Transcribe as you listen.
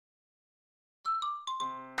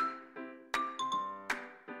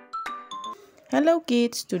Hello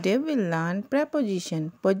kids, today we'll learn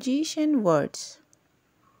preposition, position words.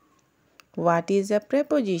 What is a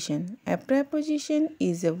preposition? A preposition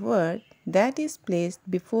is a word that is placed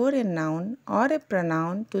before a noun or a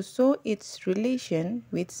pronoun to show its relation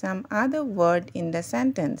with some other word in the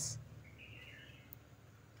sentence.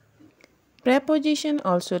 Preposition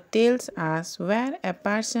also tells us where a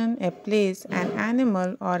person, a place, an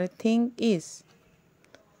animal, or a thing is.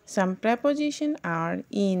 Some prepositions are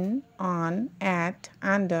in, on, at,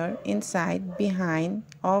 under, inside, behind,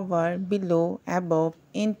 over, below, above,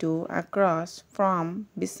 into, across, from,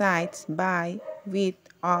 besides, by, with,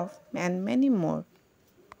 of, and many more.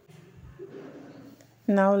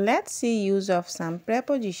 Now let's see use of some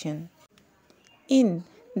preposition. In.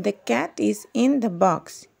 The cat is in the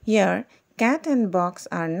box. Here, cat and box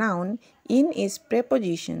are noun. In is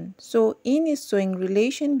preposition. So, in is showing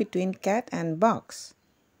relation between cat and box.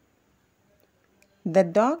 The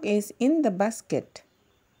dog is in the basket.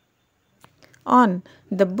 On.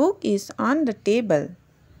 The book is on the table.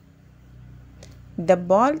 The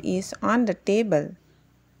ball is on the table.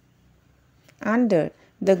 Under.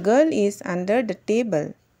 The girl is under the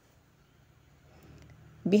table.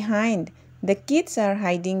 Behind. The kids are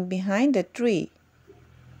hiding behind a tree.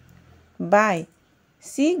 By.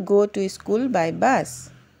 She go to school by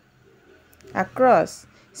bus. Across.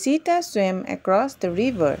 Sita swam across the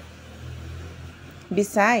river.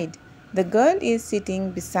 Beside. The girl is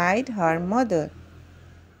sitting beside her mother.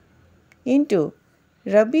 Into.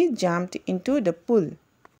 Ravi jumped into the pool.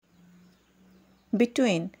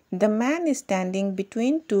 Between. The man is standing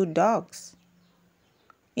between two dogs.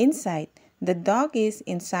 Inside. The dog is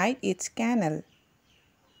inside its kennel.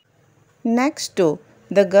 Next to.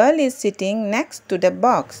 The girl is sitting next to the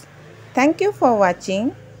box. Thank you for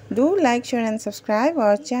watching. Do like, share and subscribe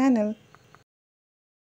our channel.